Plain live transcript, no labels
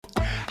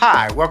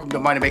Hi, welcome to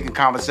Money Making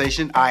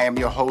Conversation. I am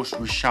your host,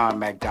 Rushion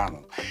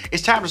McDonald.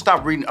 It's time to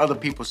stop reading other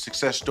people's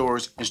success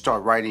stories and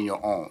start writing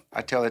your own.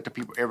 I tell that to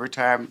people every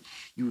time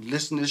you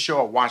listen to this show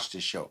or watch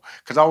this show.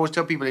 Because I always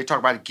tell people they talk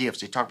about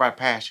gifts, they talk about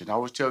passion. I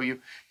always tell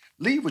you,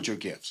 lead with your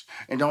gifts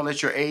and don't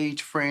let your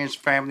age, friends,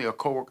 family, or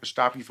coworkers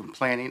stop you from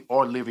planning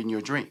or living your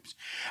dreams.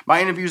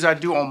 My interviews I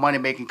do on Money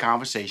Making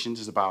Conversations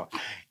is about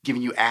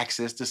giving you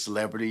access to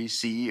celebrities,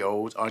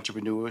 CEOs,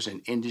 entrepreneurs,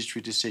 and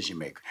industry decision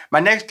makers.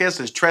 My next guest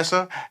is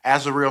Tressa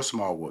Azarel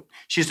Smallwood.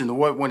 She's an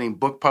award-winning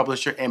book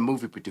publisher and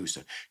movie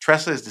producer.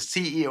 Tressa is the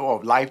CEO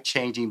of Life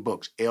Changing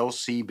Books,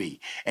 LCB,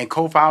 and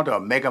co-founder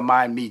of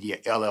MegaMind Media,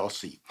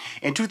 LLC.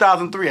 In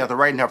 2003, after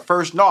writing her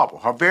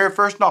very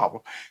first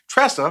novel,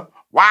 Tressa,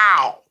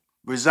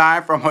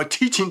 resigned from her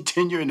teaching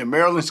tenure in the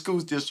Maryland School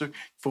District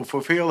to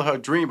fulfill her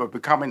dream of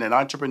becoming an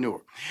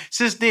entrepreneur.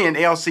 Since then,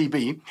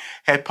 LCB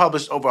had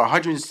published over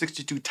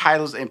 162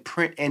 titles in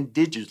print and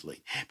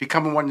digitally,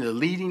 becoming one of the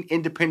leading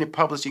independent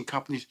publishing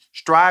companies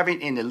striving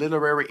in the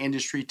literary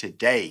industry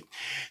today.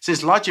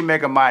 Since launching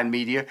MegaMind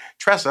Media,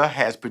 Tressa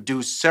has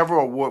produced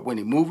several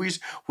award-winning movies,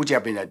 which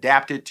have been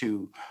adapted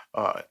to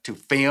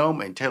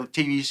film and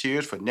TV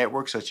series for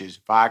networks such as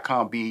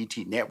Viacom,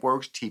 BET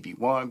Networks, TV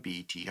One,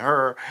 BET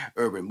Her,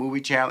 Urban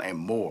Movie Channel, and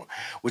more.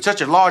 With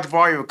such a large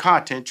volume of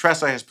content,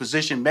 Tressa has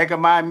positioned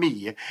MegaMind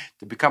Media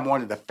to become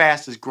one of the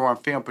fastest growing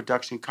film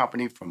production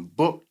companies from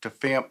book to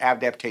film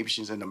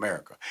adaptations in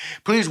America.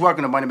 Please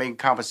welcome to Money Making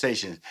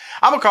Conversations.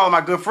 I'm going to call her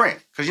my good friend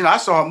because, I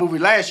saw her movie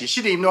last year.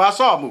 She didn't even know I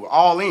saw a movie,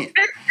 All In.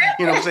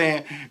 You know what I'm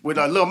saying? With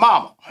her little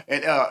mama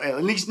and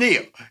Elise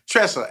Neal,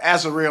 Tressa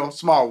Azarel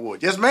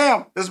Smallwood. Yes,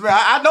 ma'am. Yes, ma'am.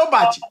 I know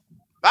about you.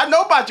 I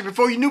know about you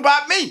before you knew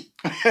about me.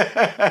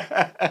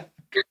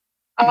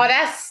 Oh,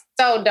 that's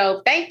so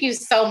dope. Thank you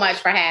so much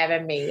for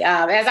having me.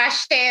 As I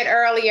shared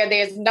earlier,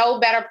 there's no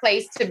better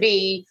place to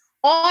be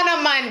on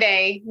a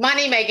Monday,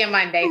 Money Making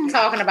Monday,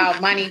 talking about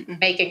money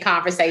making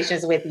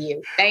conversations with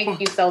you.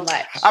 Thank you so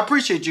much. I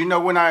appreciate you.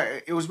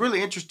 It was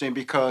really interesting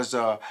because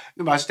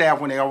my staff,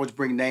 when they always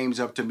bring names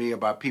up to me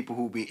about people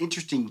who be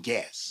interesting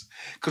guests.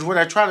 Because what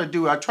I try to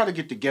do, I try to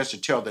get the guests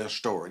to tell their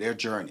story, their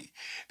journey.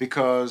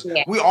 Because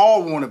we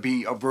all want to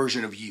be a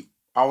version of you.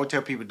 I would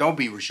tell people, don't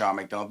be Rushion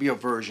McDonald, be a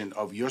version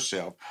of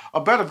yourself, a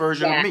better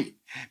version of me.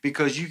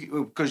 Because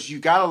you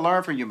got to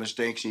learn from your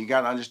mistakes and you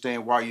got to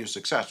understand why you're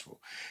successful.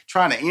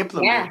 Trying to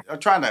implement, or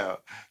trying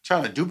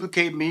to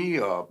duplicate me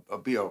or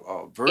be a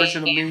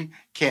version of me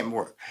can't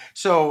work.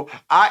 So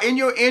in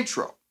your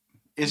intro,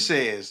 it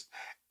says,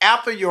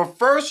 after your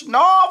first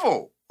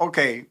novel.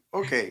 Okay.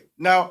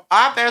 Now,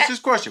 I have to ask this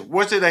question.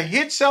 Was it a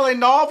hit-selling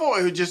novel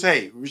or just,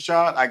 hey, Rushion,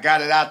 I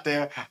got it out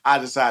there. I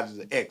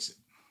decided to exit?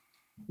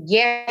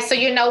 Yeah. So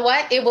you know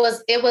what? It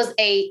was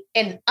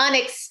an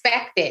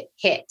unexpected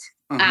hit.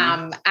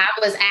 Mm-hmm. I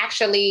was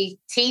actually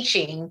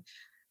teaching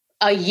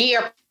a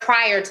year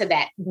prior to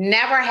that.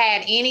 Never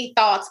had any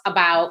thoughts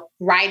about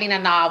writing a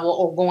novel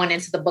or going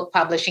into the book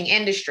publishing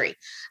industry.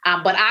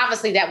 But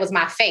obviously that was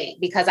my fate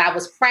because I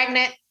was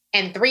pregnant.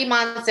 And 3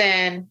 months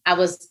in, I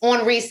was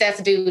on recess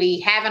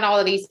duty, having all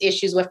of these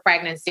issues with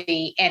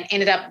pregnancy, and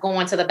ended up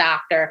going to the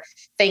doctor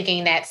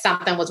thinking that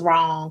something was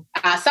wrong.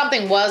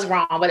 Something was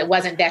wrong, but it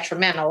wasn't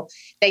detrimental.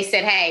 They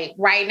said, hey,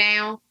 right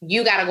now,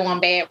 you got to go on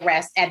bed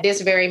rest at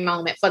this very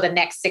moment for the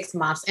next 6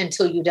 months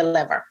until you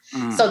deliver.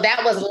 So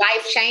that was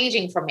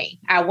life-changing for me.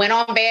 I went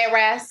on bed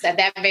rest at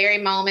that very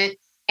moment.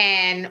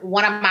 And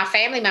one of my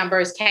family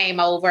members came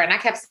over and I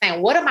kept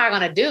saying, what am I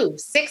going to do?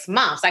 6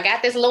 months. I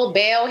got this little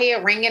bell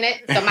here ringing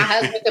it so my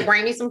husband could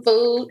bring me some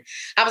food.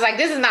 I was like,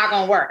 this is not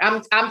going to work.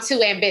 I'm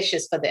too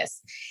ambitious for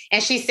this.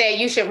 And she said,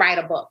 you should write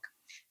a book.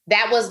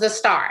 That was the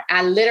start.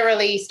 I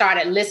literally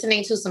started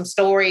listening to some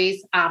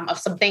stories of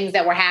some things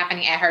that were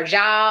happening at her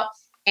job.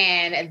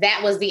 And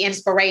that was the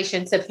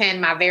inspiration to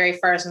pen my very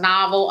first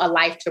novel, A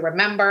Life to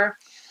Remember.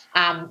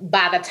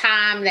 By the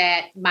time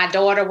that my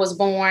daughter was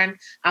born,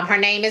 her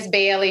name is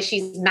Bailey.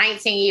 She's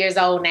 19 years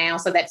old now.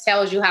 So that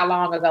tells you how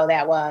long ago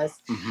that was.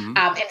 Mm-hmm.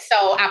 And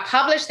so I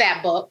published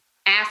that book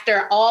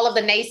after all of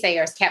the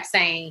naysayers kept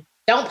saying,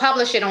 don't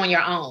publish it on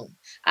your own.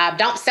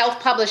 Don't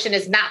self-publishing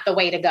is not the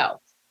way to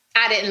go.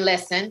 I didn't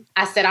listen.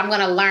 I said, I'm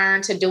going to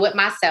learn to do it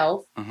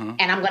myself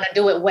and I'm going to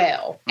do it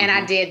well. And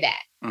I did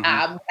that.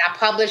 I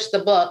published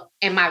the book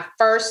in my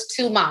first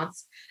 2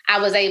 months. I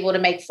was able to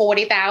make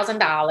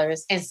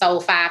 $40,000 and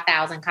sold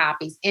 5,000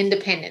 copies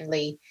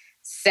independently,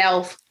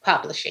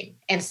 self-publishing.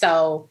 And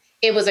so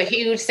it was a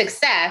huge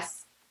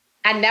success.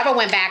 I never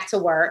went back to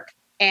work.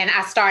 And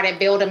I started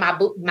building my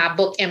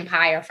book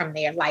empire from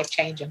there,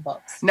 life-changing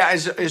books. Now,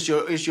 is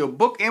your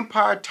book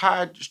empire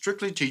tied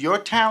strictly to your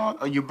talent,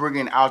 or you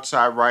bringing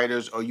outside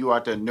writers, or you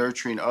out there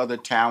nurturing other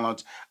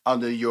talents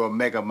under your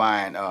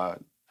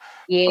MegaMind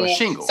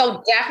shingle?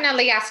 So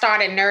definitely I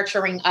started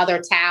nurturing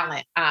other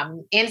talent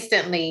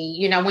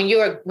instantly. When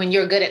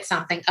you're good at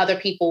something, other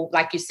people,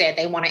 like you said,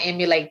 they want to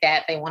emulate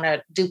that. They want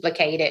to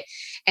duplicate it.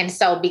 And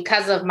so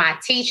because of my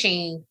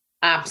teaching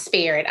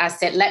spirit. I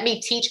said, let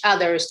me teach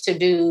others to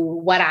do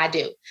what I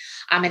do.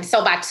 And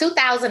so by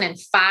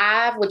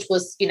 2005, which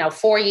was,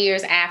 4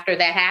 years after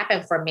that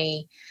happened for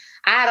me,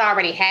 I had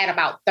already had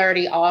about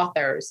 30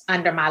 authors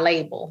under my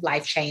label,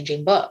 Life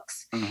Changing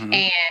Books. Mm-hmm.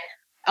 And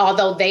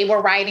although they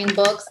were writing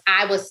books,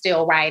 I was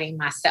still writing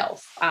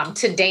myself.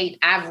 To date,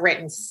 I've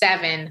written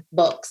 7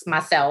 books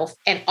myself,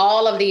 and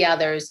all of the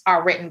others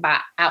are written by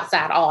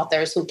outside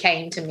authors who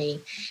came to me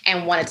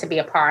and wanted to be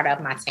a part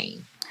of my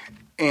team.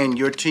 And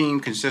your team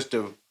consists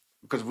of,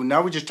 because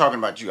now we're just talking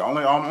about you. I'm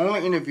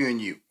only interviewing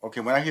you.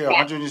 Okay, when I hear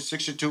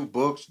 162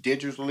 books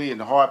digitally and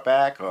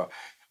hardback or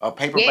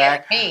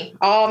paperback,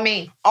 all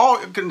me.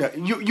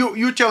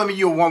 You're telling me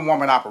you're a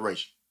one-woman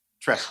operation,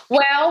 Tressa?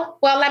 Well,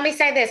 let me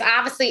say this.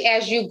 Obviously,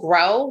 as you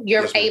grow,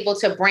 you're able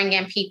to bring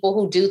in people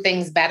who do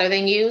things better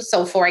than you.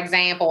 So, for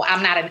example,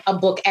 I'm not a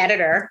book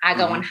editor. I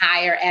go and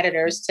hire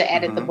editors to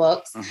edit the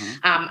books.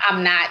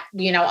 I'm not,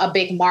 a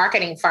big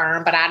marketing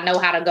firm, but I know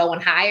how to go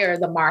and hire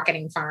the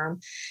marketing firm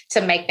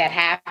to make that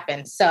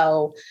happen.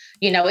 So,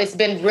 it's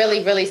been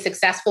really, really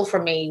successful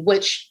for me,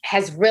 which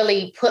has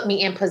really put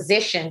me in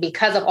position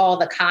because of all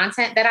the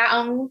content that I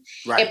own.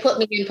 Right. It put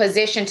me in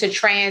position to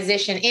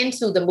transition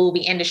into the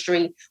movie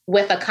industry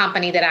with a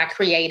company that I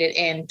created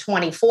in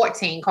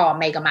 2014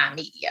 called MegaMind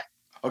Media.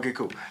 Okay,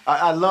 cool.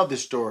 I love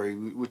this story.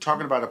 We're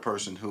talking about a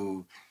person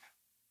who,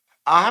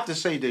 I have to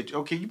say that,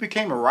 okay, you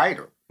became a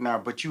writer now,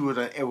 but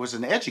it was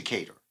an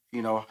educator,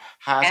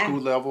 high school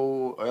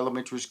level,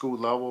 elementary school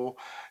level.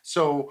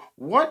 So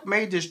what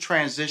made this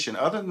transition,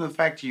 other than the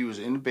fact that you was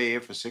in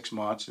bed for 6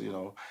 months,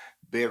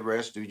 bed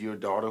rest due to your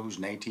daughter who's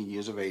 19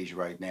 years of age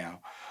right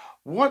now,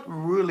 what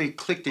really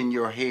clicked in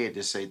your head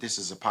to say this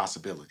is a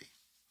possibility?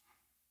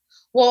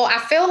 Well, I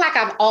feel like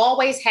I've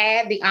always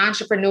had the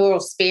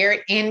entrepreneurial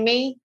spirit in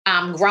me.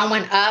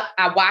 Growing up,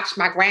 I watched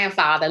my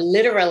grandfather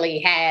literally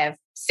have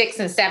 6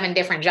 and 7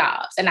 different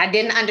jobs. And I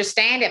didn't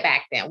understand it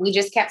back then. We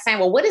just kept saying,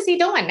 well, what is he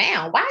doing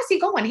now? Why is he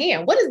going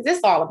here? What is this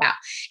all about?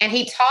 And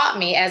he taught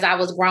me as I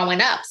was growing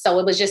up. So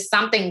it was just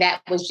something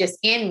that was just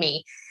in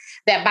me,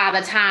 that by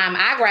the time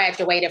I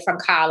graduated from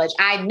college,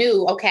 I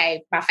knew,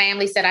 okay, my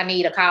family said I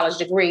need a college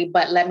degree,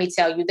 but let me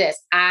tell you this,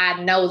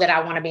 I know that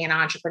I want to be an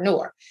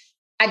entrepreneur.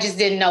 I just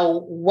didn't know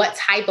what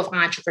type of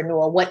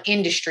entrepreneur, what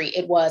industry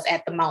it was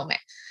at the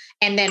moment.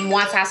 And then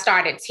once I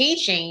started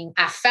teaching,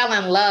 I fell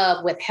in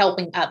love with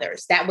helping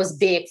others. That was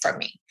big for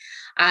me.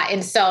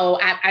 And so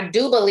I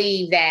do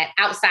believe that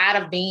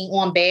outside of being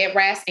on bed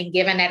rest and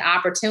given that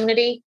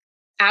opportunity,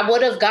 I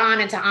would have gone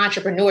into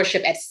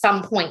entrepreneurship at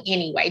some point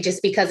anyway,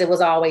 just because it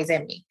was always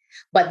in me.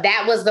 But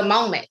that was the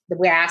moment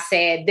where I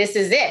said, this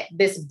is it.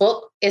 This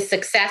book is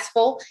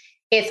successful.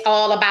 It's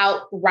all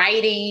about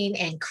writing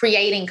and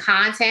creating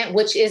content,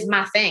 which is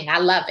my thing. I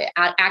love it.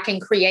 I can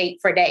create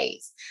for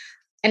days.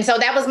 And so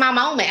that was my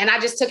moment. And I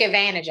just took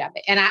advantage of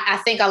it. And I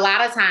think a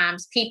lot of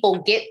times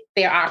people get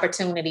their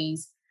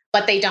opportunities,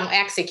 but they don't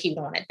execute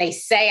on it. They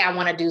say, I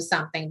want to do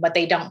something, but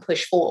they don't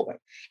push forward.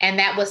 And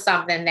that was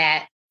something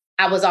that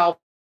I was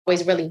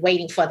always really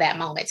waiting for, that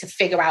moment to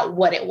figure out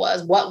what it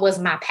was. What was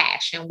my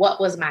passion? What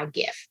was my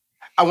gift?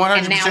 I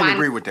 100%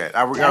 agree with that.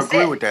 I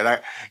agree with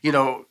that.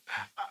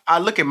 I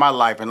look at my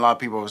life, and a lot of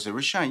people will say,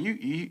 Rashawn,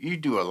 you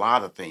do a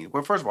lot of things.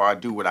 Well, first of all, I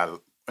do what I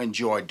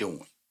enjoy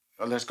doing.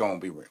 Let's go and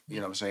be real. You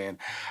know what I'm saying?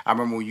 I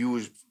remember when you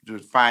was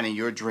finding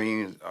your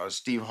dreams,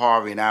 Steve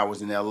Harvey and I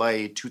was in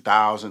L.A.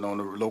 2000 on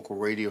the local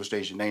radio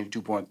station,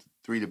 92.3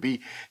 to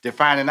be,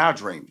 defining our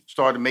dreams.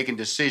 Started making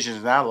decisions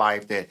in our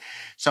life that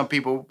some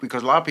people,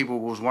 because a lot of people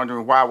was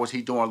wondering why was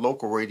he doing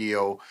local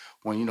radio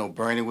when,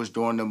 Bernie was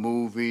doing the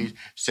movies,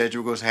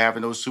 Cedric was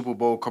having those Super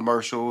Bowl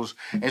commercials.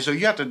 And so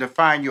you have to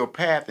define your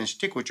path and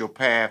stick with your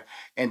path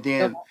and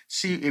then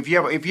see if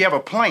you have a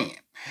plan.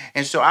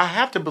 And so I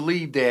have to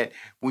believe that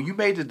when you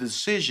made the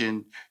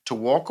decision to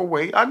walk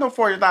away, I know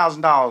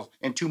 $40,000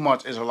 in 2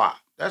 months is a lot.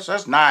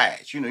 That's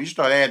nice. You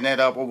start adding that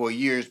up over a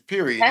year's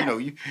period. Yeah.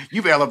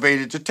 You've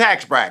elevated the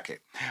tax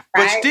bracket.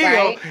 But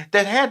still,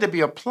 that had to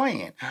be a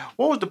plan.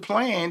 What was the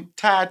plan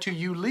tied to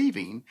you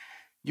leaving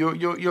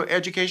your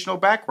educational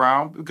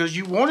background? Because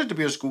you wanted to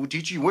be a school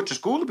teacher. You went to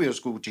school to be a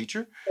school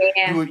teacher.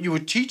 Yeah. You were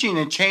teaching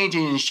and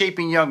changing and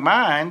shaping young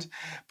minds.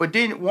 But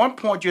then at one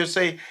point you'll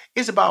say,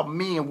 it's about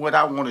me and what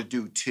I want to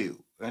do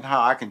too, and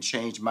how I can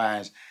change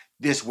minds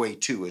this way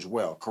too as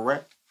well.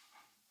 Correct?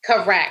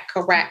 Correct.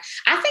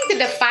 I think the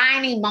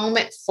defining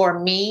moment for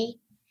me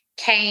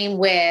came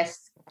with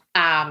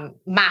my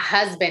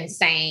husband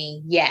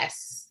saying,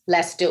 yes,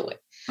 let's do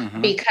it.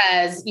 Mm-hmm.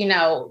 Because,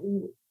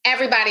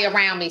 everybody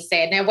around me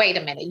said, now, wait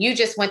a minute, you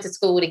just went to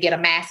school to get a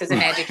master's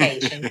in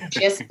education, you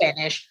just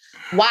finished.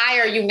 Why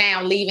are you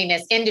now leaving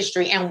this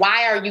industry? And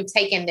why are you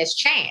taking this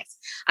chance?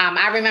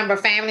 I remember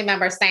family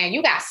members saying,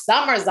 you got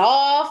summers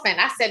off.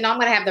 And I said, no, I'm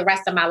going to have the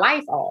rest of my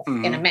life off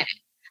in a minute.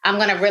 I'm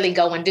going to really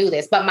go and do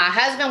this. But my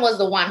husband was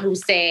the one who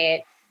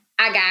said,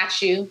 I got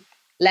you.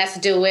 Let's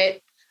do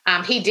it.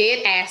 He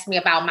did ask me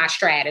about my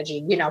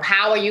strategy.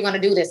 How are you going to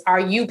do this? Are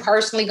you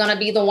personally going to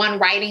be the one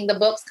writing the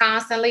books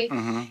constantly?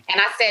 Mm-hmm. And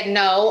I said,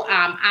 no,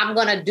 I'm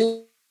going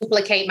to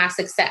duplicate my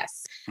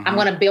success. I'm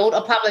going to build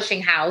a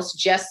publishing house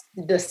just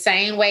the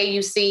same way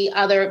you see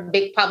other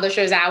big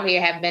publishers out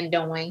here have been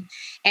doing.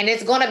 And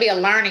it's going to be a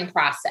learning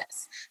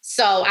process.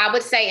 So I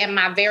would say in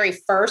my very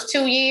first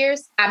 2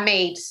 years, I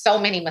made so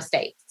many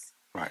mistakes.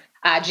 Right.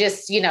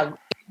 Just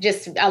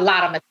a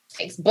lot of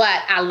mistakes.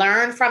 But I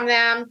learned from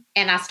them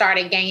and I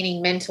started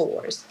gaining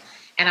mentors.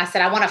 And I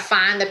said, I want to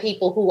find the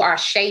people who are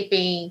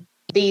shaping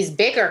these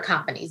bigger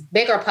companies,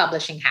 bigger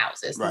publishing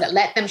houses,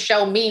 let them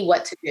show me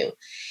what to do.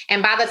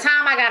 And by the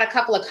time I got a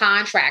couple of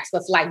contracts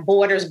with like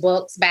Borders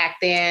Books back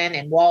then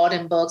and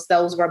Walden Books,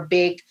 those were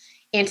big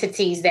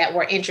entities that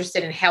were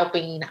interested in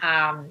helping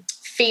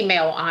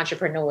female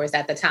entrepreneurs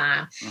at the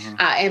time.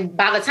 And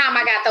by the time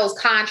I got those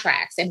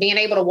contracts and being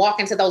able to walk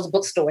into those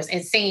bookstores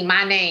and seeing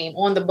my name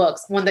on the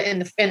books,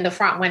 in the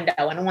front window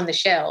and on the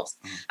shelves,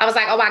 I was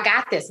like, oh, I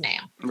got this now.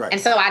 Right.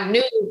 And so I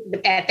knew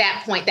at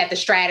that point that the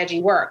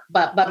strategy worked.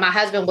 But my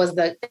husband was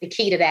the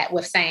key to that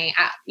with saying,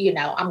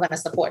 I'm going to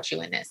support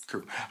you in this.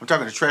 Cool. I'm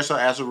talking to Tressa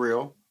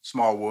Azarel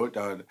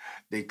Smallwood,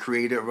 the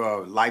creator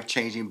of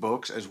life-changing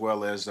books as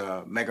well as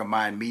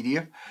MegaMind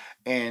Media.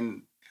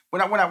 And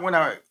when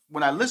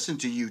I listen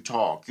to you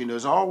talk,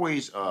 there's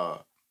always I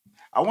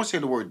won't say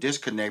the word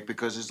disconnect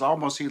because it's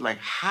almost like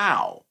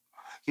how,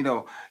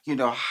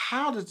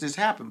 how does this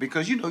happen?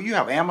 Because you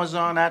have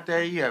Amazon out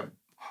there, you have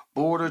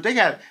Borders, they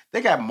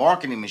got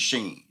marketing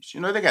machines, they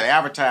got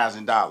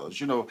advertising dollars,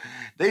 you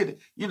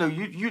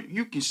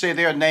can say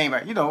their name,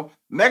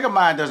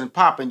 MegaMind doesn't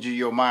pop into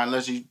your mind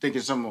unless you think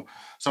it's some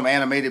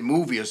animated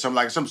movie or some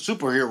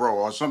superhero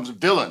or some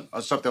villain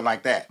or something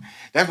like that.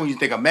 That's when you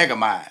think of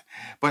MegaMind.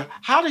 But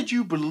how did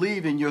you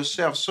believe in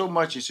yourself so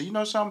much? You say,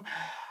 something,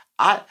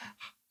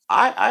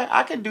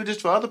 I can do this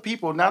for other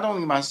people, not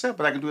only myself,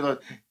 but I can do it.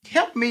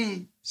 Help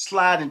me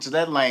slide into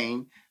that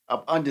lane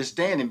of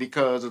understanding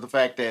because of the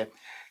fact that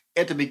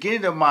at the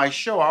beginning of my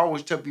show, I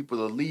always tell people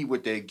to lead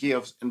with their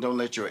gifts and don't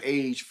let your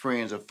age,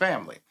 friends, or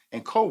family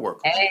and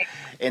coworkers. Hey.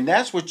 And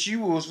that's what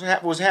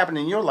was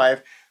happening in your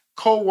life.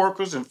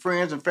 Co-workers and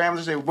friends and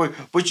family say,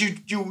 but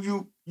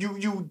you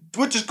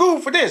went to school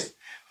for this.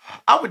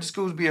 I went to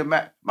school to be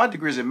my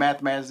degree is in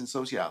mathematics and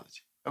sociology.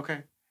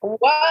 Okay.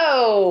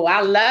 Whoa,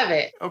 I love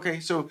it.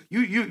 Okay, so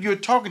you're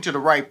talking to the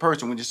right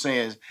person when you're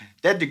saying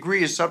that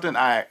degree is something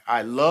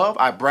I love.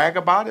 I brag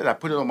about it. I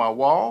put it on my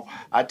wall.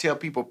 I tell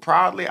people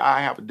proudly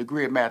I have a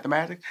degree in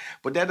mathematics,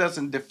 but that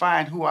doesn't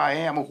define who I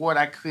am or what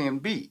I can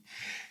be.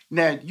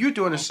 Now, you're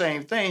doing the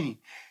same thing.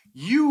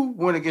 You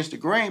went against the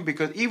grain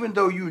because even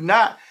though you're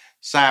not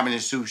Simon &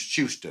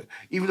 Schuster,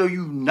 even though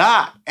you're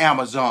not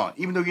Amazon,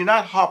 even though you're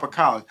not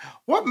HarperCollins,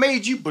 what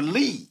made you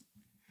believe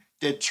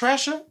that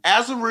Tressa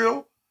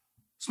Azarel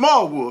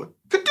Smallwood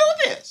could do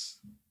this?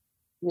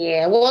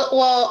 Yeah,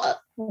 well,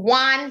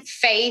 one,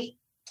 faith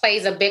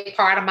plays a big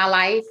part of my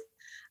life.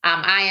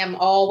 I am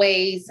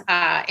always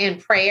in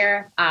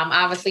prayer.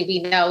 Obviously, we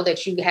know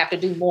that you have to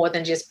do more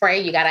than just pray.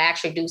 You got to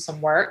actually do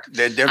some work.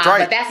 That's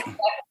right.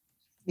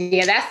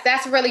 But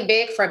that's really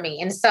big for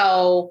me. And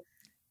so,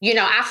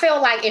 I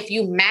feel like if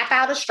you map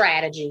out a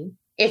strategy,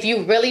 if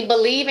you really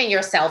believe in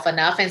yourself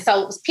enough. And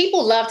so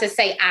people love to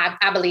say,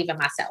 I believe in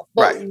myself,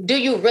 but do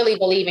you really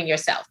believe in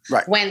yourself?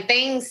 Right. When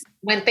things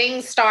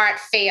start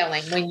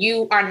failing, when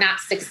you are not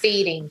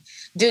succeeding,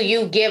 do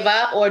you give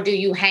up or do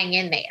you hang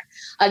in there?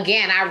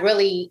 Again, I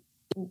really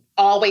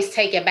always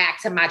take it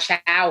back to my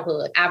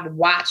childhood. I've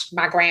watched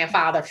my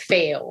grandfather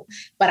fail,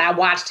 but I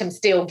watched him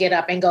still get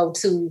up and go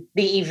to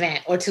the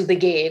event or to the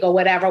gig or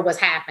whatever was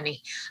happening.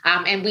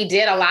 And we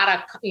did a lot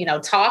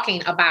of,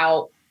 talking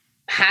about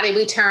how do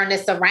we turn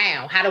this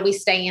around? How do we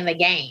stay in the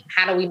game?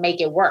 How do we make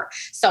it work?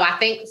 So I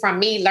think from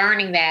me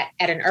learning that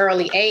at an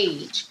early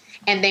age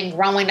and then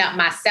growing up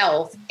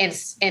myself and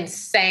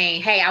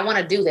saying, hey, I want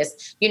to do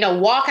this.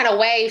 Walking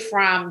away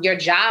from your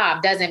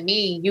job doesn't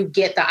mean you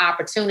get the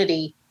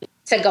opportunity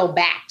to go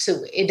back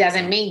to it. It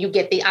doesn't mean you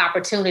get the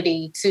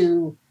opportunity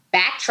to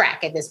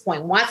backtrack at this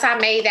point. Once I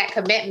made that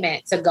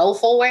commitment to go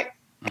for it,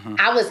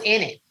 I was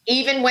in it.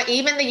 Even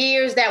the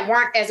years that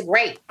weren't as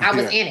great, I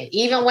was in it.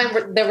 Even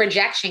when the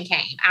rejection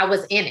came, I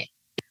was in it.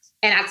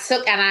 And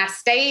I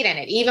stayed in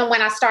it. Even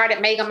when I started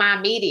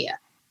MegaMind Media,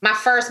 my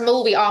first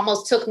movie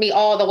almost took me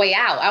all the way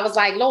out. I was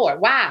like,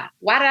 Lord, why?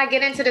 Why did I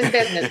get into this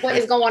business? What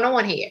is going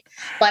on here?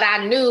 But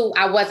I knew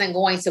I wasn't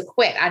going to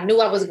quit. I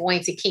knew I was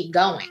going to keep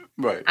going.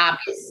 Right.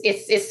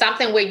 It's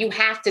something where you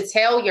have to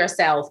tell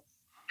yourself,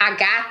 I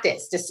got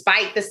this,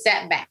 despite the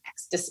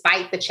setbacks,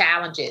 despite the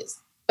challenges.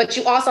 But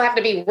you also have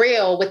to be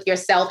real with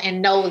yourself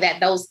and know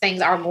that those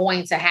things are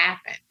going to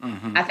happen.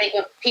 I think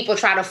when people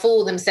try to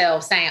fool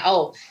themselves saying,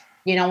 oh,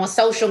 on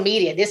social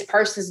media, this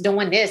person's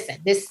doing this and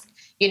this,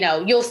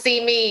 you'll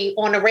see me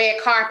on the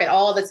red carpet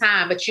all the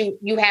time, but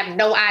you have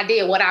no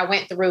idea what I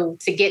went through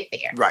to get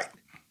there. Right.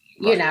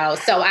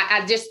 So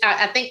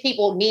I think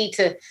people need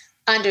to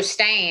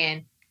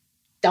understand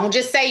don't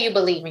just say you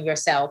believe in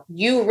yourself.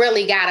 You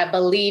really got to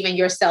believe in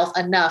yourself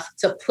enough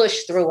to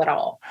push through it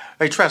all.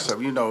 Hey, Tressa,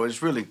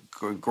 it's really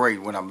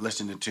great when I'm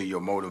listening to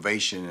your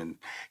motivation.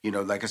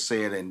 And, like I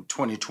said, in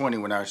 2020,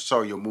 when I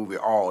saw your movie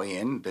All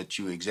In, that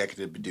you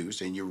executive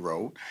produced and you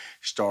wrote,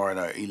 starring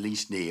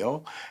Elise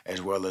Neal,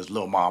 as well as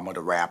Lil Mama,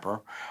 the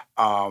rapper,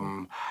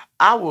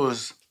 I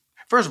was...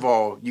 First of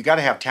all, you got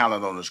to have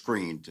talent on the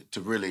screen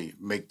to really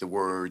make the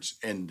words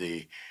and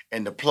the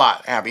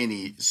plot have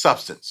any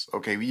substance.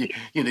 Okay, you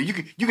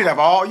can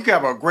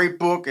have a great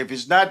book, if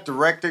it's not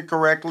directed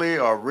correctly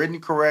or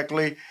written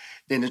correctly,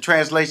 then the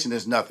translation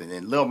is nothing.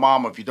 And Lil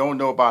Mama, if you don't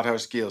know about her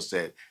skill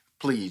set,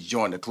 please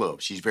join the club.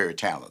 She's very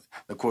talented.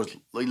 Of course,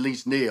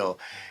 Elise Neal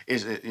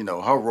is,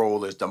 her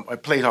role is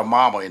played her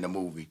mama in the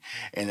movie.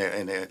 And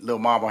Lil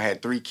Mama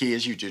had 3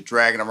 kids. She was just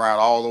dragging them around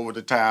all over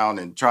the town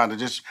and trying to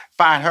just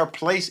find her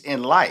place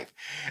in life.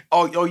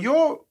 Are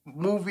your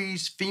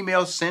movies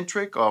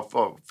female-centric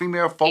or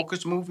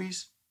female-focused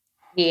movies?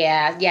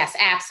 Yeah, yes,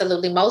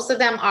 absolutely. Most of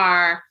them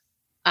are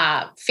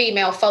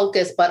female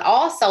focused, but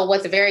also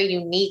what's very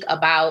unique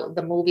about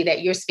the movie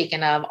that you're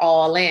speaking of,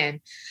 All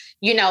In,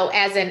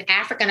 as an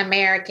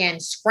African-American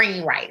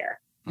screenwriter,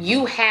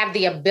 you have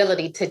the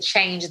ability to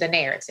change the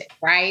narrative,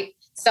 right?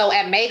 So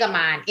at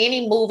MegaMind,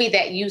 any movie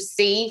that you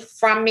see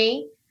from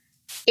me,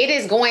 it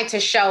is going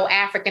to show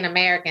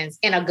African-Americans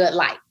in a good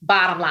light,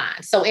 bottom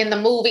line. So in the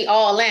movie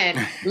All In,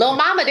 Lil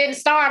Mama didn't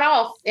start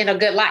off in a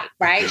good light,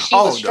 right? She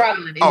was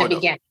struggling in the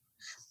beginning.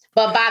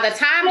 But by the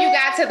time you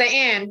got to the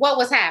end, what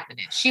was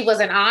happening? She was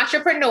an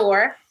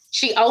entrepreneur.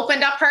 She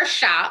opened up her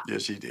shop.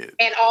 Yes, she did.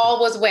 And all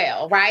was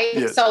well, right?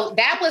 Yes. So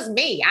that was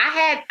me.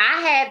 I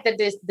had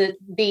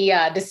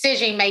the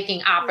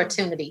decision-making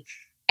opportunity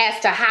as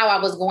to how I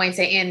was going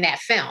to end that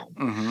film.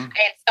 Mm-hmm.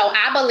 And so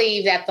I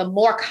believe that the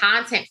more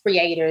content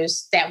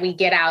creators that we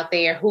get out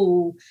there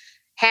who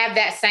have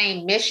that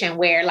same mission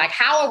where, like,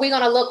 how are we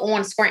going to look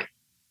on screen?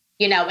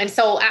 And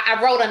so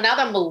I wrote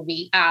another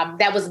movie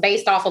that was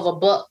based off of a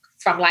book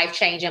from Life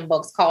Changing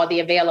Books called The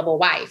Available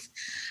Wife.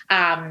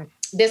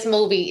 This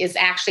movie is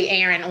actually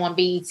airing on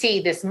BET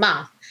this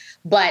month.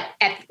 But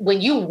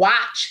when you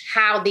watch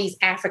how these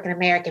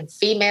African-American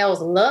females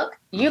look,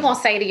 you're going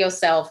to say to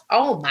yourself,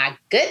 oh my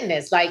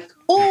goodness, like,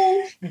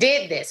 who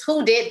did this?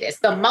 Who did this?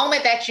 The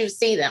moment that you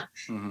see them,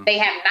 they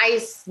have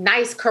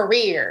nice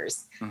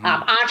careers,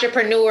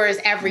 entrepreneurs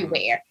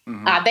everywhere.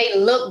 They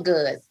look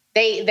good.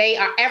 They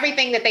are,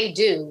 everything that they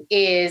do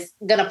is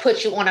going to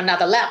put you on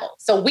another level.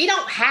 So we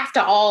don't have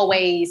to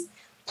always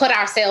put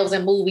ourselves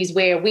in movies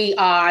where we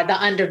are the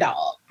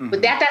underdog.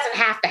 But that doesn't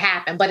have to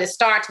happen. But it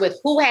starts with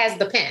who has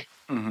the pen,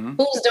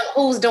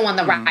 who's doing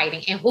the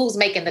writing, and who's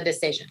making the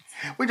decisions.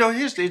 Well,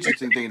 here's the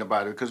interesting thing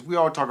about it, because we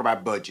all talk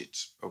about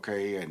budgets,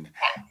 okay, and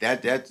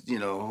that's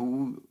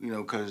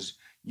because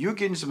you're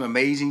getting some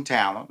amazing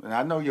talent, and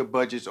I know your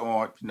budgets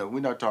aren't. We're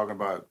not talking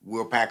about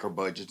Will Packer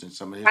budgets and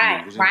some of his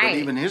movies, but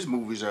even his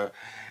movies are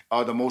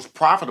the most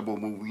profitable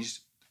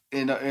movies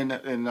in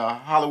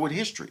Hollywood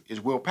history is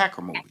Will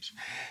Packer movies.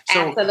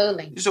 So,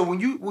 absolutely. So when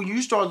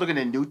you start looking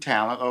at new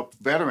talent or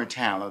veteran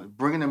talent,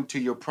 bringing them to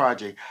your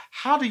project,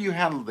 how do you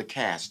handle the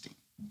casting?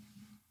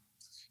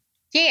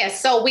 Yeah,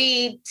 so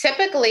we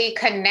typically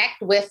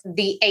connect with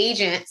the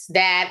agents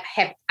that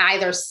have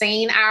either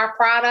seen our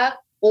product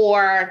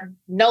or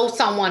know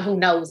someone who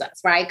knows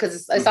us, right?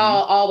 Because it's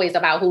all always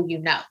about who you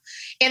know.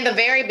 In the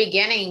very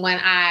beginning,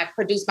 when I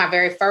produced my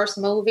very first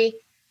movie,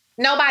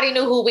 nobody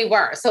knew who we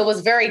were. So it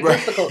was very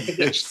difficult to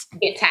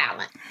get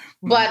talent.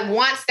 But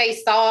once they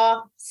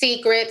saw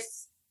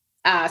Secrets,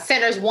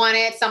 Sinners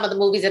Wanted, some of the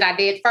movies that I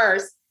did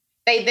first,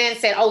 they then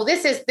said, oh,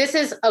 this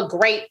is a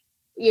great,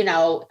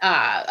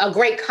 a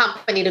great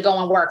company to go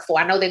and work for.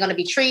 I know they're going to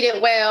be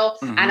treated well.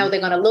 I know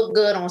they're going to look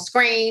good on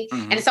screen.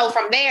 And so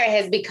from there, it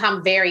has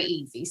become very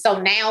easy.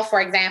 So now,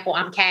 for example,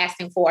 I'm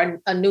casting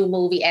for a new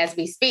movie as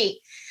we speak.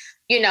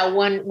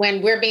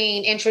 When we're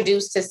being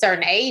introduced to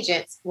certain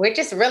agents, we're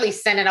just really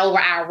sending over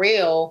our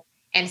reel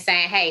and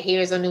saying, hey,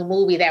 here's a new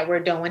movie that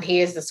we're doing.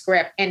 Here's the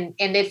script. And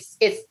it's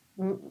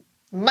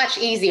much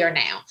easier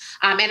now.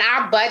 And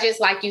our budgets,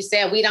 like you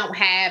said, we don't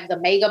have the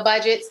mega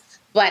budgets,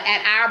 but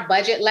at our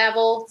budget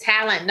level,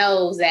 talent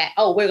knows that,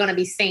 oh, we're going to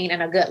be seen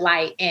in a good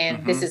light.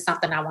 And this is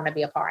something I want to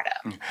be a part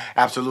of.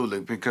 Absolutely.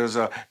 Because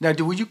now,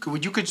 would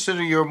you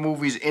consider your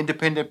movies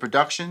independent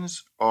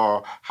productions,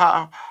 or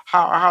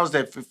how's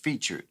that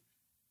featured?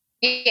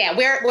 Yeah,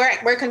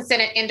 we're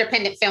considered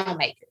independent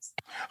filmmakers.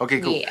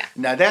 Okay, cool. Yeah.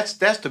 Now that's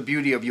the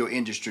beauty of your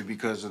industry,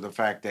 because of the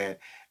fact that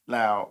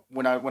now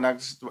I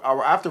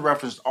have to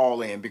reference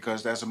All In,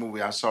 because that's a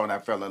movie I saw and I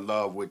fell in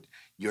love with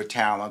your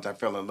talent. I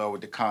fell in love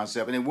with the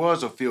concept, and it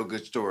was a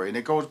feel-good story. And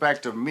it goes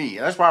back to me.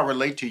 That's why I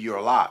relate to you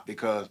a lot,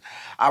 because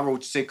I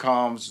wrote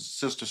sitcoms,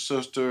 Sister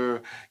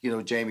Sister,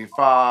 Jamie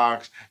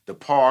Foxx, The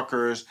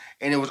Parkers,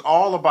 and it was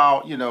all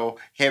about,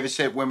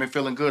 heavy-set women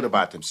feeling good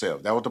about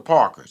themselves. That was The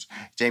Parkers.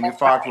 Jamie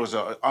Foxx was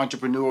an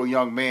entrepreneurial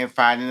young man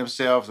finding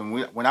himself, and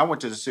when I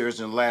went to the series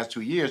in the last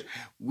 2 years,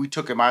 we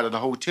took him out of the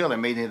hotel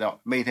and made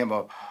him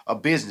a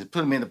business,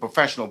 put him in the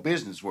professional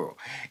business world.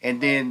 And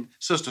then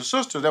Sister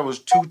Sister, that was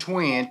two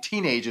twin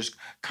teenagers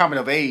coming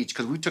of age,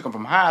 because we took them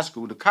from high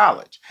school to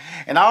college.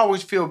 And I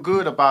always feel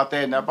good about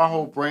that. Now, my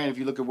whole brand, if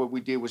you look at what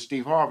we did with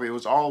Steve Harvey, it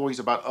was always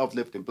about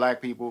uplifting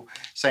Black people.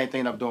 Same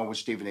thing I'm doing with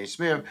Stephen A.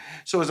 Smith.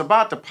 So it's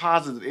about the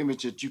positive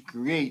image that you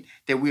create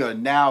that we are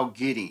now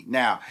getting.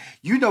 Now,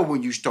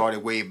 when you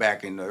started way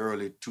back in the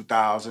early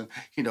 2000s,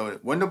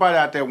 wasn't nobody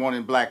out there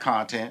wanting Black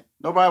content.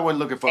 Nobody wasn't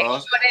looking for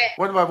us.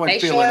 Nobody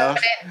wasn't feeling us.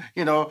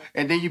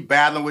 And then you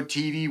battling with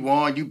TV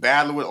One, you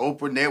battling with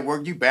Oprah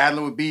Network, you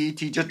battling with BET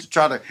just to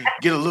try to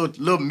get a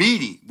little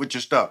meaty with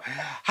your stuff.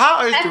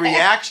 How has the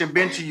reaction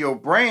been to your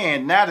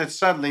brand now that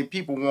suddenly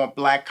people want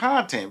Black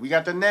content? We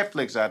got the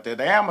Netflix out there,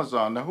 the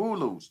Amazon, the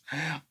Hulus,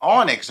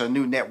 Onyx, a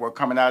new network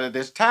coming out of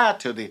this tied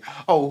to the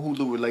whole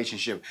Hulu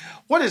relationship.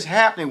 What is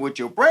happening with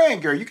your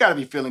brand, girl? You got to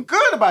be feeling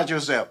good about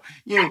yourself.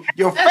 Your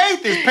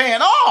faith is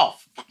paying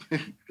off.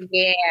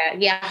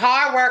 Yeah.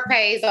 Hard work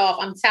pays off,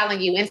 I'm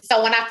telling you. And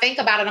so when I think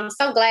about it, I'm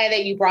so glad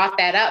that you brought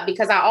that up,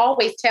 because I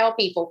always tell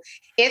people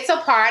it's a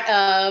part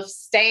of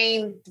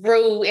staying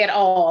through it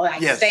all,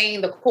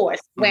 staying the course.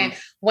 Mm-hmm.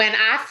 When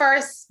I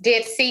first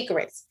did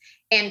Secrets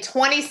in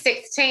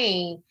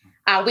 2016,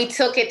 we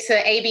took it to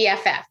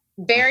ABFF.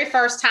 Very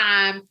first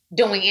time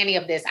doing any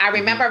of this. I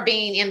remember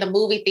being in the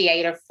movie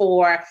theater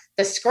for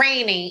the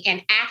screening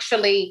and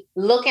actually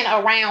looking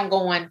around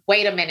going,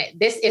 wait a minute,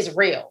 this is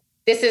real.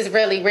 This is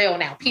really real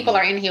now. People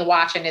are in here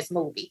watching this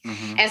movie.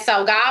 Mm-hmm. And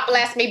so God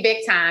bless me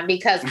big time,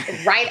 because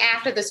right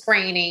after the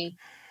screening,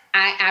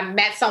 I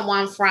met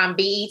someone from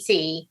BET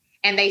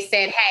and they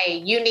said, hey,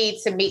 you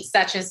need to meet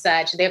such and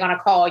such. They're going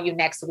to call you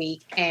next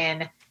week.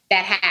 And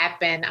that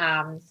happened.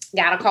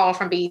 Got a call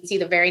from BET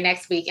the very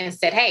next week and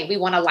said, hey, we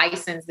want to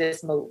license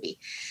this movie.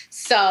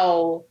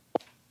 So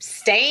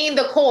staying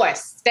the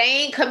course,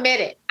 staying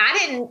committed. I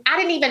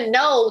didn't even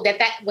know that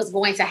was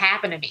going to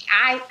happen to me.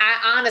 I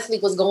honestly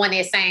was going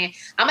there saying,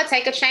 I'm going to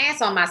take a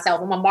chance on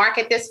myself. I'm going to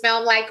market this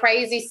film like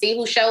crazy, see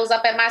who shows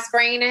up at my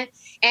screening.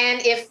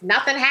 And if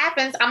nothing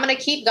happens, I'm going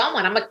to keep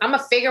going. I'm going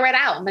to figure it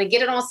out. I'm going to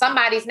get it on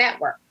somebody's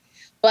network.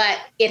 But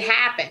it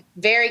happened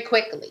very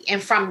quickly.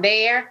 And from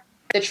there,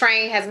 the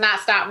train has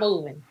not stopped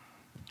moving.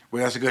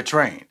 Well, that's a good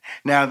train.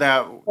 Now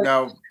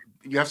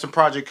you have some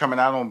project coming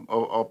out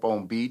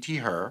on BET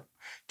Her.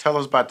 Tell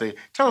us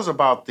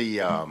about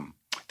the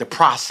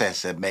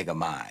process at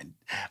MegaMind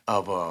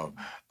of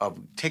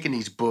taking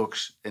these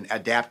books and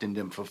adapting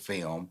them for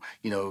film.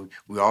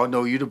 We all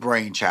know you're the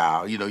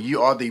brainchild.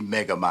 You are the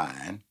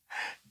MegaMind.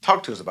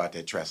 Talk to us about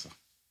that, Tressa.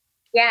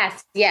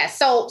 Yes.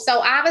 So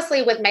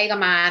obviously with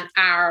MegaMind,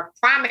 our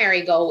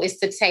primary goal is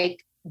to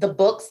take the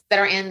books that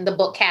are in the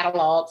book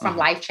catalog from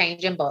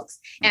life-changing books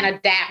and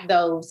adapt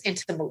those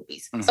into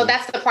movies. So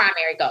that's the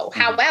primary goal.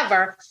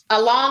 However,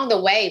 along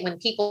the way, when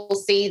people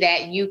see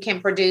that you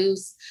can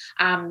produce,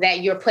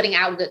 that you're putting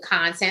out good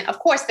content, of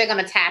course, they're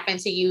going to tap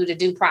into you to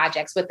do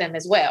projects with them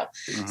as well.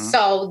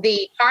 So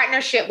the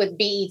partnership with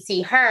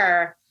BET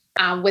Her,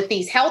 with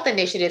these health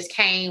initiatives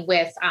came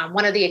with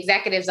one of the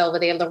executives over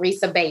there,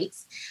 Larissa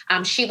Bates.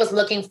 She was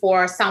looking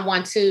for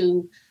someone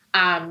to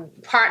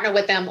partner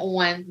with them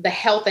on the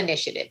health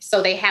initiative.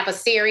 So they have a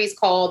series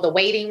called The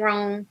Waiting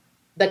Room,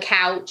 The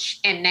Couch,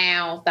 and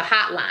now The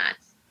Hotline.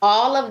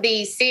 All of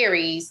these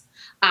series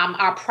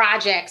are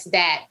projects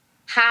that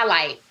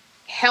highlight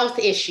health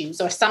issues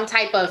or some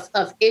type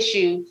of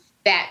issue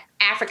that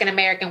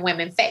African-American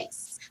women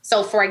face.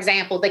 So, for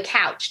example, The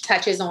Couch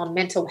touches on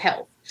mental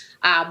health.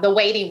 The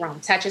Waiting Room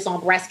touches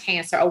on breast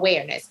cancer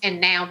awareness. And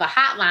now The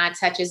Hotline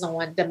touches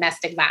on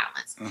domestic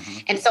violence.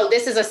 And so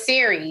this is a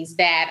series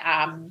that,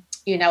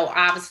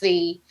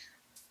 obviously,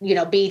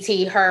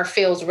 BET Her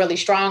feels really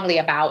strongly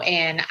about.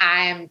 And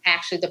I am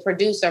actually the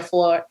producer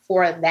for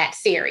that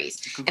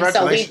series. And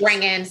so we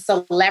bring in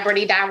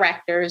celebrity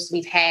directors.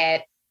 We've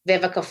had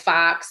Vivica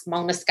Fox,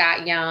 Mona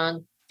Scott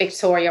Young,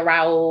 Victoria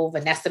Raoul,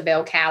 Vanessa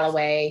Bell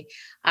Calloway.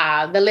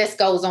 The list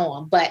goes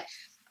on. But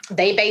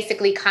they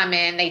basically come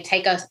in, they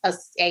take a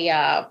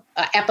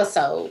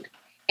episode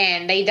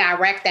and they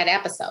direct that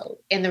episode.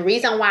 And the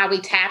reason why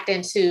we tapped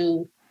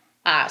into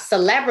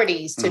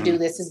celebrities to do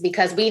this is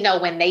because we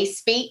know when they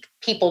speak,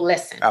 people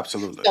listen.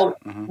 Absolutely. So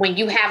when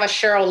you have a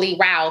Cheryl Lee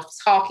Ralph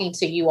talking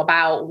to you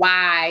about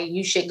why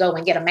you should go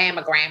and get a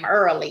mammogram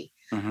early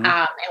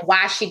and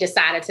why she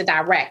decided to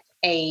direct,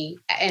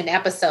 an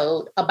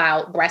episode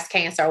about breast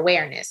cancer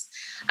awareness.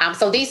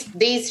 So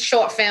these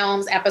short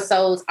films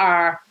episodes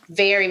are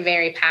very,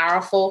 very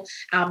powerful.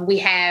 We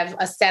have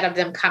a set of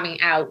them coming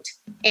out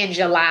in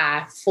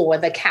July for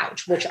The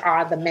Couch, which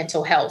are the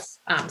mental health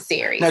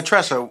series. Now,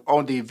 Tressa,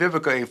 on the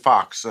Vivica A.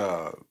 Fox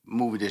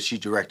movie that she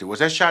directed, was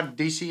that shot in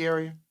D.C.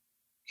 area?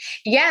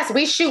 Yes,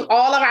 we shoot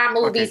all of our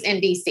movies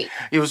in DC.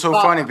 It was so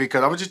funny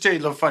because I was just tell you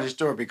a little funny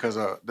story because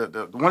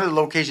the one of the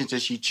locations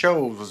that she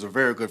chose was a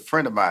very good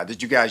friend of mine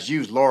that you guys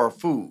used, Laura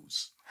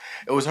Foods.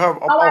 It was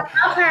her. I love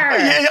her.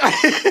 Yeah.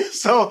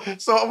 So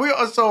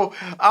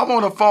I'm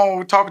on the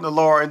phone talking to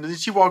Laura, and then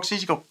she walks in.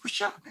 She goes,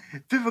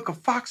 "Vivica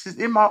Fox is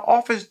in my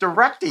office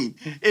directing."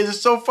 It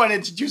is so funny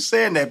that you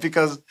saying that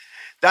because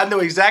I know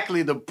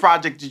exactly the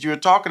project that you were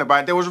talking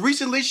about. That was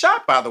recently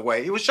shot, by the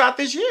way. It was shot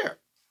this year.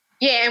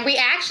 Yeah, and we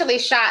actually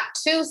shot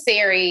 2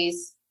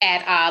 series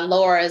at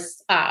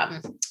Laura's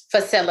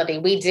facility.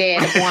 We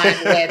did one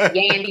with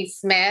Yandy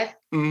Smith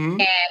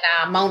and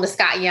Mona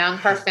Scott Young.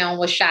 Her film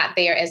was shot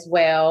there as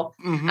well.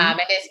 And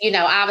it's,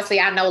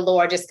 obviously I know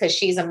Laura just because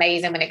she's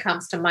amazing when it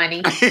comes to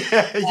money.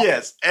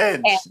 Yes.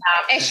 And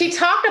she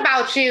talked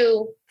about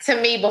you to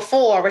me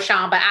before,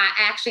 Rashawn, but I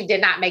actually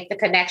did not make the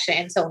connection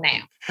until now.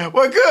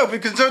 Well, good,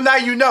 because so now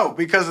you know,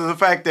 because of the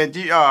fact that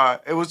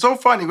it was so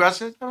funny. I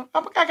said,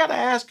 I got to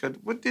ask her,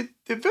 did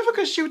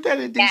Vivica shoot that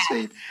in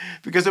D.C.? Yes.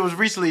 Because it was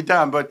recently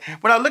done. But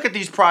when I look at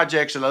these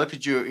projects and I look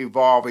at you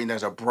evolving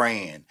as a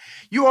brand,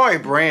 you are a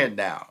brand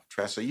now,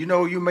 Tressa. You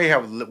may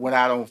have went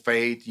out on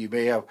faith. You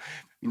may have,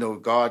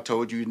 God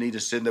told you need to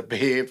sit in the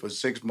bed for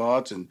 6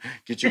 months and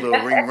get your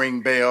little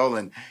ring bell,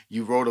 and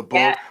you wrote a book.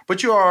 Yeah.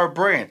 But you are a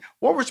brand.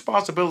 What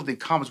responsibility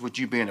comes with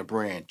you being a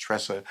brand,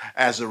 Tressa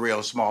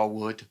Azarel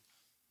Smallwood?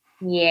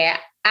 Yeah,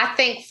 I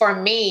think for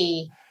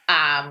me,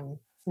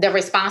 the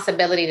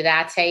responsibility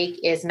that I take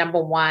is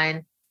number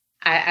one.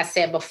 I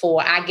said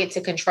before, I get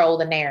to control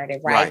the narrative,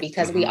 right?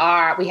 Because we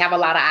have a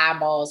lot of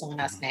eyeballs on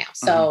us now.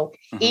 So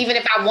even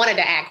if I wanted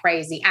to act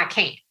crazy, I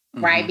can't,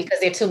 right? Because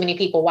there are too many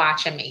people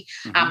watching me.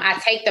 I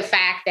take the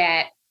fact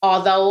that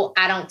although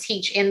I don't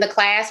teach in the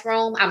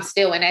classroom, I'm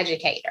still an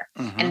educator.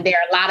 And there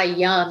are a lot of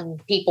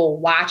young people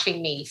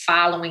watching me,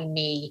 following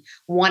me,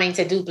 wanting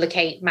to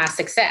duplicate my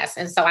success.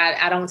 And so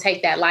I don't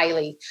take that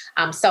lightly.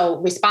 So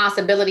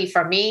responsibility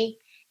for me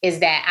is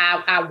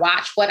that I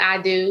watch what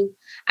I do.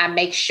 I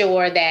make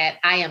sure that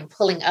I am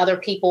pulling other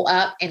people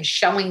up and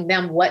showing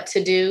them what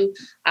to do.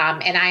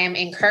 And I am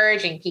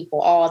encouraging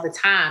people all the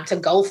time to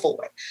go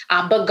for it,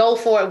 but go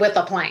for it with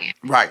a plan.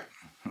 Right.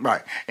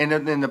 And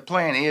then the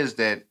plan is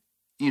that,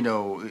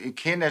 it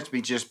can't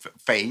be just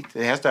faith.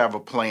 It has to have a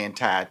plan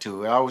tied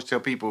to it. I always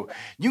tell people,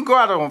 you can go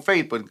out on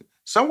faith, but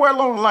somewhere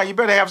along the line, you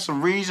better have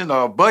some reason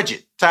or a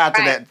budget tied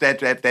to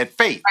that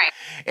faith. Right.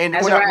 And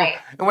when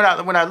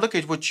I look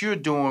at what you're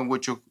doing,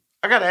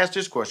 I got to ask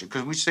this question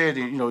because we said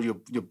your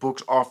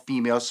books are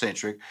female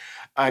centric.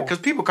 Because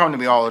people come to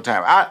me all the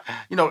time. I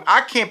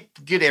can't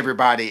get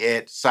everybody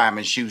at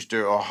Simon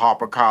Schuster or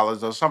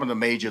HarperCollins or some of the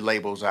major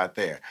labels out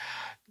there.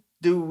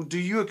 How do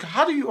you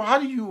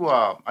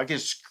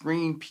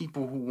screen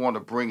people who want to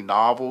bring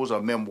novels or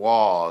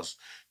memoirs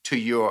to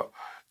your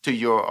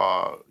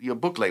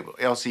book label,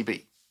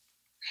 LCB?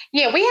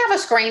 Yeah, we have a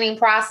screening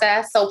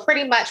process. So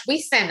pretty much we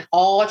send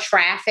all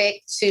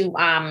traffic to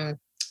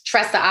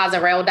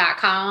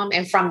TressaAzarel.com.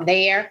 And from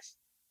there,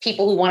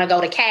 people who want to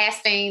go to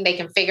casting, they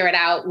can figure it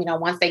out,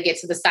 once they get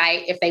to the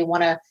site, if they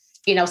want to,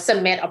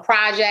 submit a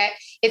project.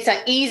 It's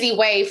an easy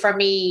way for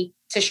me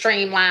to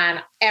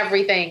streamline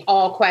everything,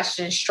 all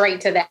questions straight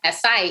to that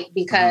site.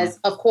 Because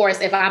of course,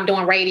 if I'm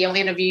doing radio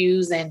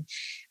interviews and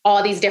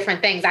all these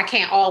different things, I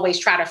can't always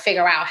try to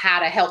figure out how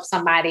to help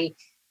somebody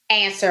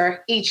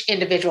answer each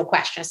individual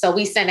question. So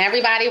we send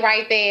everybody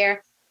right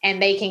there and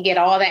they can get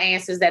all the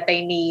answers that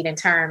they need in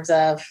terms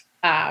of,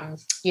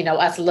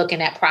 us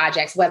looking at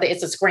projects, whether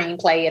it's a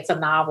screenplay, it's a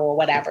novel, or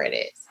whatever it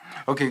is.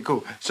 Okay,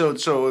 cool. So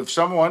if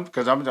someone,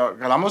 because I'm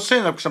gonna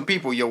send up some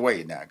people your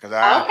way now, because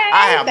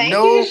I have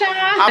no.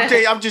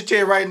 I'm just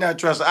telling you right now,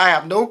 Tressa, I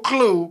have no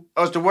clue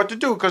as to what to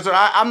do because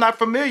I'm not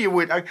familiar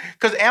with.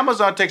 Because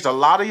Amazon takes a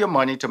lot of your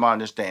money, to my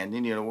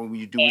understanding. When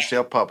you do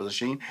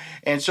self-publishing,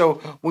 and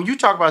so when you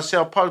talk about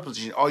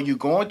self-publishing, are you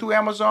going through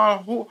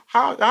Amazon?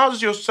 How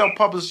does your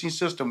self-publishing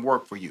system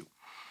work for you?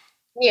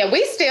 Yeah,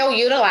 we still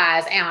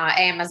utilize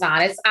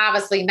Amazon. It's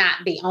obviously not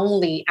the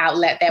only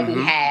outlet that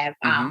we have,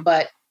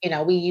 but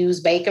we use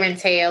Baker and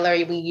Taylor,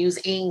 we use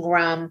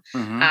Ingram.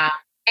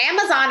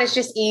 Amazon is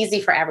just easy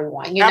for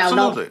everyone.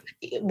 Absolutely.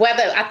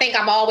 Whether I think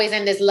I'm always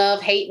in this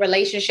love-hate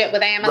relationship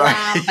with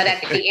Amazon, but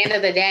at the end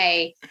of the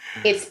day,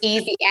 it's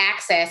easy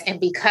access. And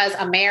because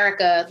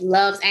America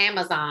loves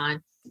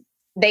Amazon,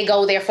 they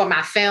go there for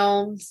my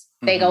films.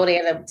 They go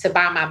there to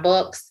buy my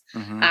books.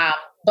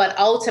 But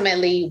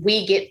ultimately,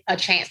 we get a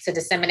chance to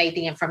disseminate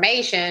the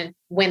information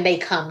when they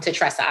come to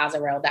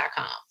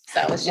TressaAzarel.com.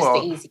 So it's just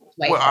the easiest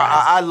way for us.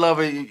 I love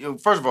it.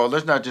 First of all,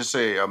 let's not just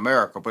say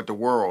America, but the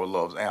world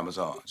loves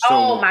Amazon.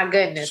 So, my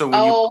goodness. So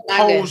when you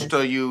post,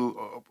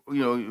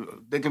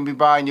 they can be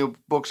buying your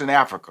books in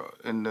Africa,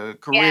 in the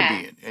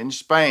Caribbean, in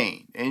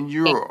Spain, in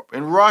Europe,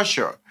 in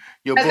Russia.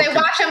 Because they're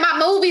watching my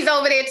movies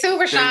over there too,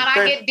 Rashawn.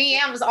 I get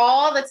DMs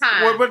all the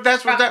time. Well, but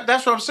that's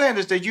what I'm saying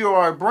is that you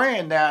are a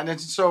brand now, and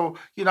so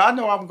I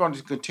know I'm going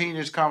to continue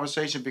this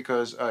conversation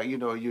because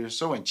you're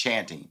so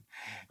enchanting,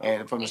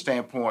 and from the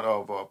standpoint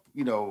of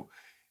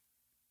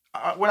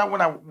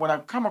when I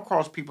come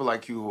across people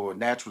like you who are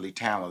naturally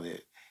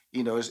talented,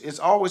 it's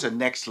always a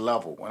next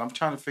level, and I'm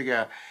trying to figure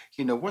out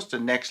what's the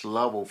next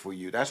level for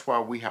you. That's why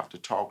we have to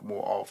talk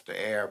more off the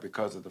air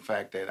because of the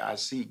fact that I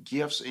see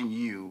gifts in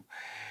you.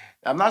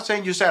 I'm not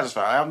saying you're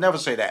satisfied. I'll never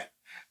say that.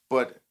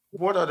 But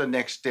what are the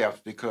next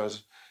steps?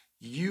 Because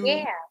you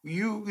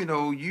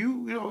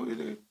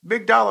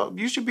big dollar.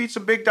 You should be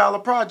some big dollar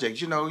projects.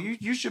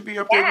 You should be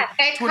up there.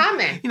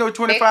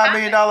 $25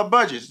 million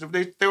budgets.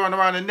 If they run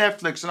around in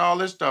Netflix and all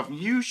this stuff,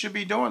 you should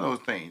be doing those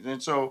things.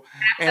 And so,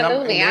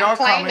 absolutely, I'm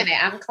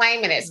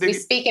claiming it. We're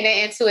speaking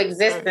it into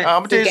existence.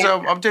 I'm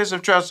gonna tell you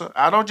something, Tressa.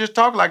 I don't just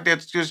talk like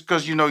that just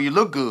because you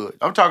look good.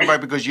 I'm talking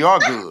about because you are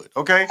good.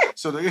 Okay,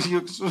 so if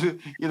you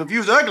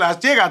was ugly, I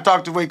still gotta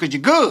talk to you because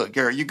you're good,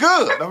 girl. You're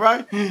good. All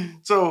right.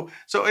 So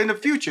in the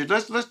future,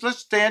 let's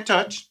stay in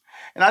touch.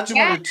 And I just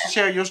want to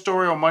share your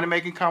story on Money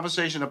Making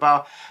Conversation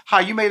about how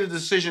you made a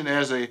decision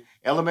as a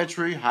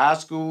elementary, high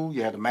school,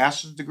 you had a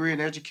master's degree in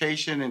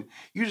education, and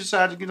you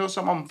decided, something,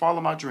 I'm going to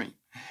follow my dream.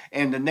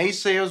 And the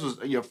naysayers was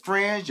your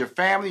friends, your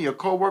family, your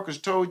coworkers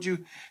told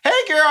you, hey,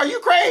 girl, are you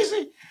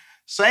crazy?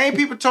 Same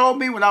people told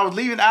me when I was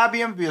leaving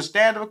IBM to be a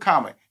stand-up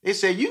comic. They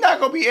said, you're not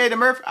going to be Eddie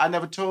Murphy. I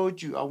never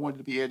told you I wanted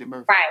to be Eddie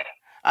Murphy. Right.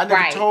 I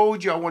never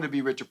told you I wanted to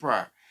be Richard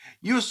Pryor.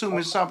 You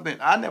assuming something.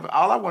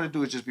 All I want to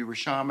do is just be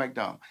Rashawn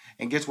McDonald.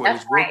 And guess what?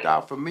 It's worked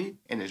out for me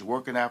and it's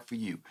working out for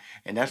you.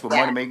 And that's what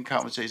Money Making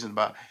Conversation is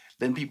about.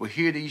 Letting people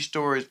hear these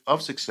stories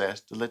of success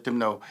to let them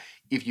know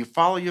if you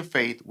follow your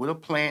faith with a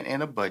plan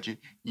and a budget,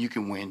 you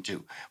can win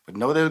too. But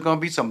know there's going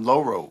to be some low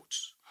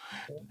roads.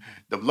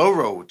 The low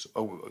roads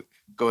are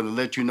going to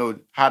let you know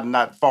how to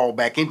not fall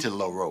back into the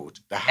low roads.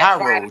 The high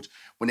roads,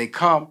 when they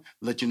come,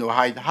 let you know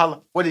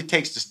how what it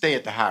takes to stay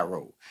at the high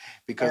road.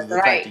 Because of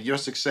the fact that your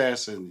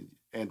success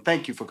and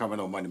thank you for coming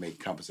on Money Making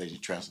Conversation,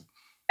 Tressa.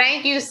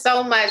 Thank you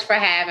so much for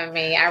having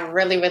me. I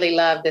really, really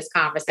love this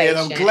conversation.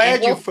 And I'm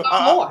glad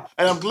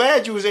I'm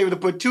glad you was able to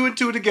put 2 and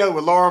 2 together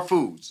with Laura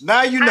Foods.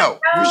 Now you know.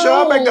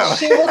 Rashawn McDonald.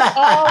 She was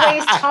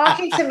always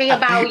talking to me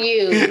about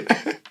you.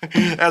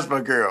 That's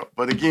my girl.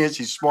 But again,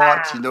 she's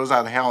smart. She knows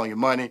how to handle your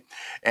money,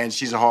 and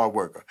she's a hard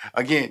worker.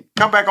 Again,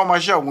 come back on my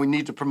show when we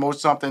need to promote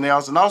something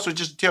else, and also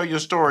just tell your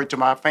story to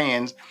my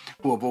fans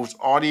who are both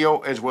audio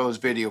as well as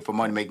video for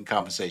Money Making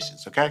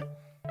Conversations. Okay.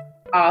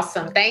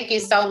 Awesome. Thank you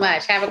so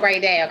much. Have a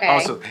great day, okay?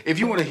 Also, if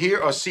you want to hear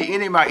or see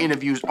any of my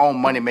interviews on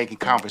Money Making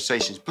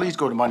Conversations, please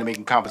go to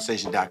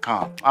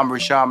moneymakingconversation.com. I'm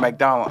Rashawn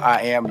McDonald.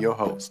 I am your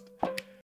host.